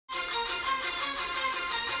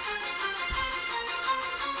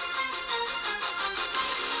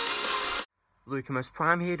Lucamus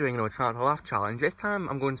Prime here doing another Try Not to Laugh challenge. This time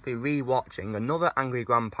I'm going to be re-watching another Angry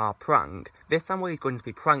Grandpa prank. This time where he's going to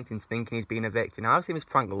be pranked into thinking he's been evicted. Now I've seen this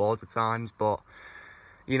prank loads of times, but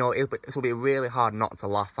you know, this will be really hard not to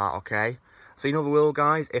laugh at, okay? So you know the rule,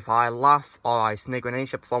 guys, if I laugh or I snigger in any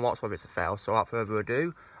shape or form whatsoever, it's a fail. So without further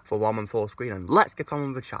ado, for one and full screen, and let's get on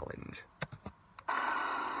with the challenge.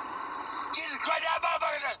 Jesus Christ, that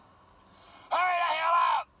motherfucker! Hurry the hell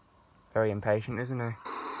up! Very impatient, isn't he? God,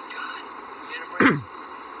 you need a break?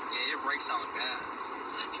 Yeah, your brakes sound bad.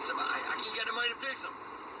 I need some. I can't get the money to fix them.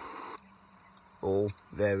 Oh,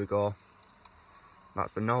 there we go.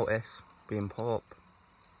 That's the notice being put up.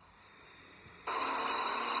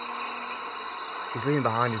 He's leaving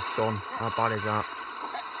behind his son. How bad is that?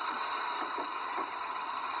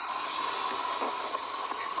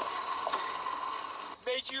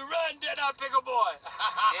 Made you run, didn't I, pickle boy?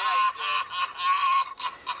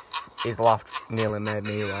 Yeah, His laugh nearly made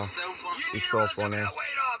me laugh. so funny. He's so funny. Wait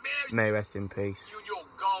up, man. May rest in peace. You and your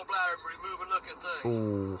gallbladder removing looking thing.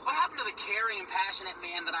 Ooh. What happened to the caring and passionate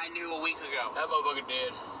man that I knew a week ago? That motherfucker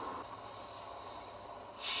dead.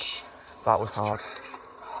 That was hard.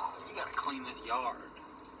 You gotta clean this yard.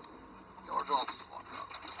 Yard's all fucked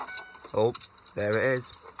up. Oh, there it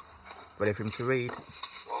is. Ready for him to read.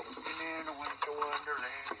 Walking in a winter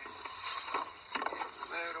wonderland.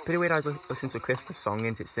 Pretty weird I was listening to a Christmas song,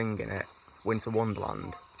 isn't it, singing it? Winter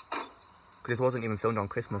Wonderland. Because this wasn't even filmed on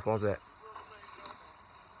Christmas, was it?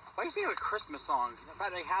 Why are you singing a Christmas song? It's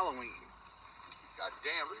about like Halloween. God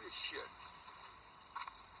damn, look at this shit.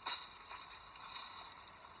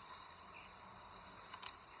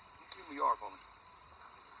 Give me yard for me.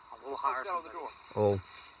 We'll hire Out the somebody. door. Oh,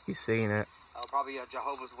 he's seeing it. Probably a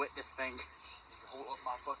Jehovah's Witness thing. Hold up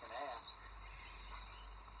my fucking ass.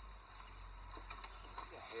 What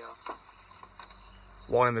the hell?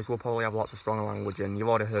 One of us will probably have lots of strong language, and you've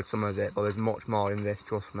already heard some of it, but there's much more in this,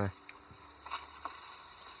 trust me.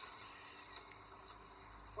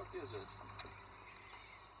 What is this?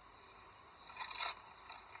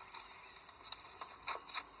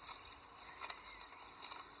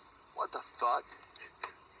 What the fuck?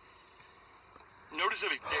 Notice of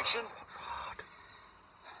eviction? That's hard.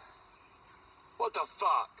 What the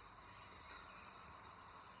fuck?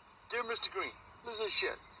 Dear Mr. Green, listen to this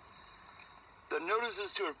shit. The notice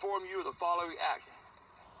is to inform you of the following act.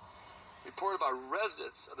 Reported by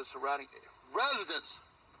residents of the surrounding area. Residents!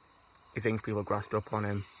 He thinks people grassed up on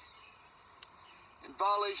him. In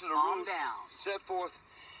violation of the Calm rules down. set forth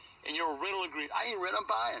in your rental agreement. I ain't rent, I'm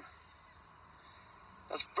buying.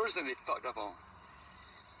 That's the first thing they fucked up on.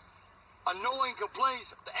 Annoying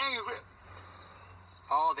complaints, the angry...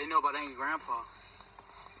 Oh, they know about Angry Grandpa.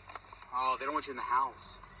 Oh, they don't want you in the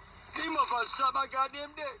house. These motherfuckers suck my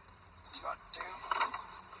goddamn dick. God damn.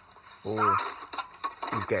 Oh,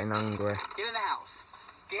 he's getting angry. Get in the house.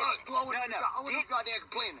 Get. No. No. I wasn't goddamn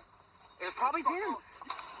complaining. It was probably them.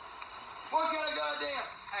 What kind of goddamn?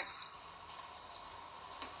 Hey,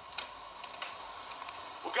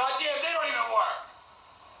 Well, goddamn, they don't even work.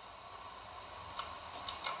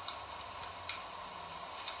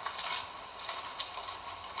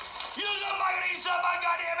 You know something, I can eat some of my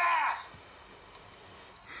goddamn ass.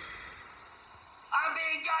 I'm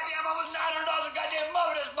being goddamn almost $900 a goddamn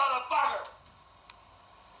month, this motherfucker.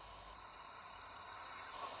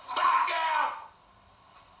 Back down.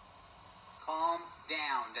 calm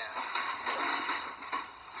down, Dad.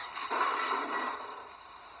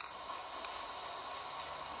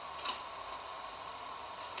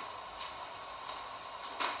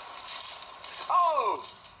 Oh!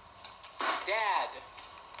 Dad.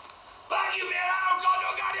 Fuck you, man! I don't got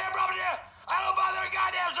no goddamn problem here! I don't bother a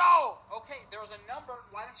goddamn soul! Okay, there was a number.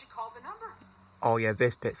 Why don't you call the number? Oh yeah,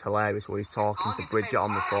 this bit's hilarious where he's talking to Bridget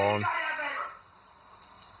on the phone.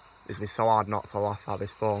 It's be so hard not to laugh at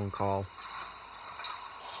this phone call.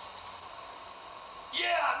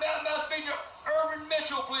 Yeah, Mouse Major Irvin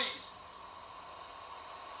Mitchell, please.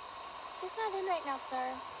 He's not in right now,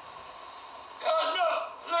 sir. No,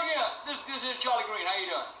 look here. This is Charlie Green. How you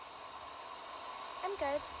doing? I'm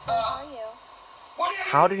good. Sir, how are you? What the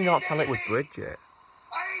How did he not tell it was Bridget?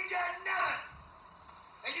 I ain't done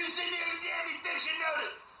nothing. And you send me a damn eviction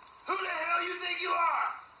notice. Who the hell you think you are?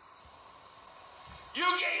 You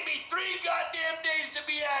gave me 3 goddamn days to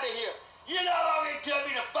be out of here. You know how long it took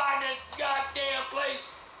me to find this goddamn place?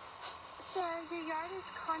 Sir, your yard is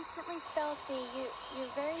constantly filthy. You're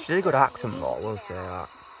very... She did a good dirty. accent You though, need to we'll get say out.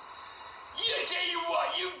 that. You tell you what,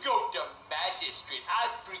 you go to magistrate. I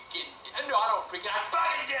don't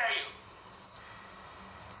fucking dare you.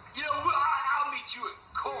 You know, I'll meet you in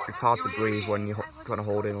court. It's hard You to hear breathe me? when you're I will trying to just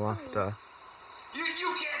hold call in the laughter. police.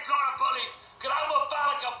 You can't call the police, because I'm going to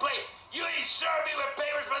file a complaint. You ain't served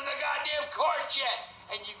course yet.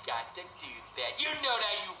 And you got to do that. You know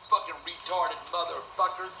that, you fucking retarded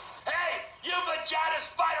motherfucker. Hey, you vagina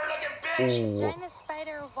spider looking bitch. Ooh. Vagina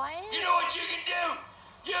spider what? You know what you can do?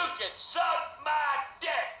 You can suck my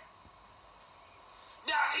dick.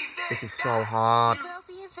 Now evict. This is so hard. Go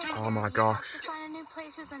be evicted. Oh my You gosh. have to find a new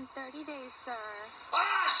place within 30 days, sir.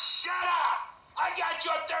 Ah, shut up. I got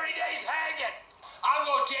your 30 days hanging. I'm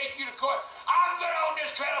gonna take you to court. I'm gonna own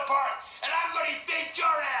this trailer park, and I'm gonna evict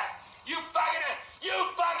your ass. You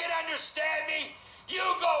fucking understand me? You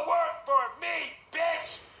go work for me,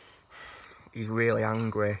 bitch. He's really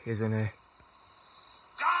angry, isn't he?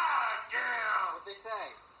 God damn. What'd they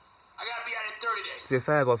say? I gotta be out in 30 days. To be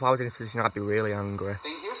fair, though, if I was in this position, I'd be really angry.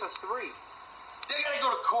 Thing here says 3. They gotta go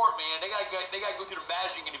to court, man. They gotta go through the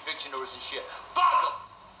mastering and eviction notice and shit. Fuck them.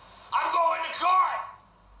 I'm going to court.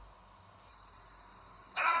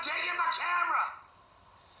 And I'm taking my camera.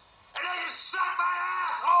 And they can suck my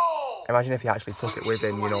asshole. Imagine if he actually took it with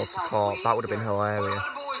him, you know, to court. That would have been hilarious. Put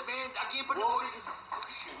the boys, man. I can't put the boys. Oh,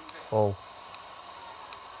 shit, who's that? Oh.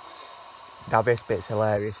 Now this bit's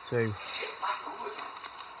hilarious too. Shit, who is it?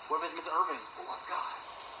 What if it's Miss Irving? Oh, my God.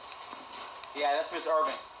 Yeah, that's Miss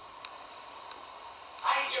Irving. I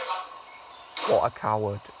ain't here about... What a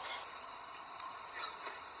coward.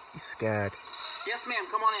 He's scared. Yes, ma'am.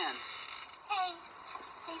 Come on in.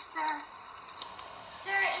 Hey, sir.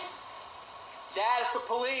 Sir, is Dad, it's the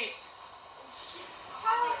police.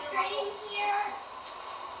 Charlie Green here?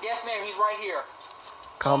 Yes, ma'am. He's right here.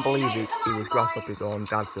 Can't believe he was grassed up his own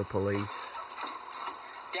dad to the police.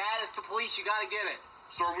 Dad, it's the police. You gotta get it.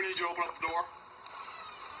 Sir, we need you to open up the door.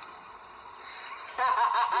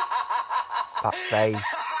 That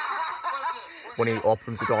face. When he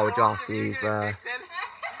opens the door, you see he's there.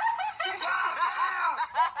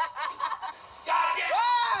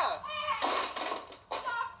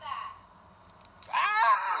 Stop that!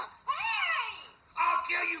 Hey! I'll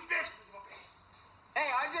kill you, bitch. Hey,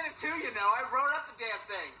 I did it too, you know. I wrote up the damn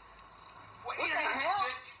thing. What the hell?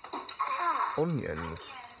 Onions.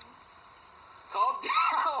 Calm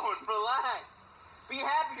down. Relax. Be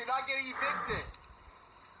happy you're not getting evicted.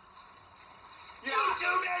 You two,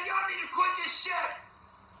 man, y'all need to quit this shit.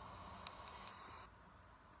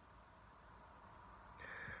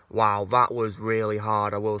 Wow, that was really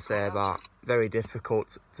hard, I will say that. Very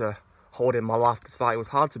difficult to hold in my laugh, because it was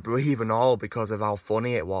hard to breathe and all because of how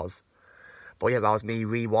funny it was. But yeah, that was me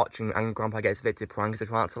rewatching Angry Grandpa Gets Evicted Pranks, the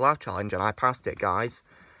Try Not to Laugh challenge, and I passed it, guys.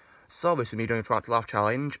 So this was me doing a Try Not to Laugh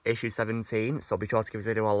challenge, issue 17, so be sure to give this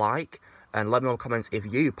video a like, and let me know in the comments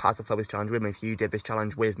if you passed the this challenge with me, if you did this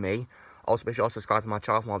challenge with me. Also be sure to subscribe to my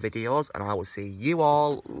channel for more videos, and I will see you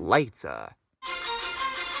all later.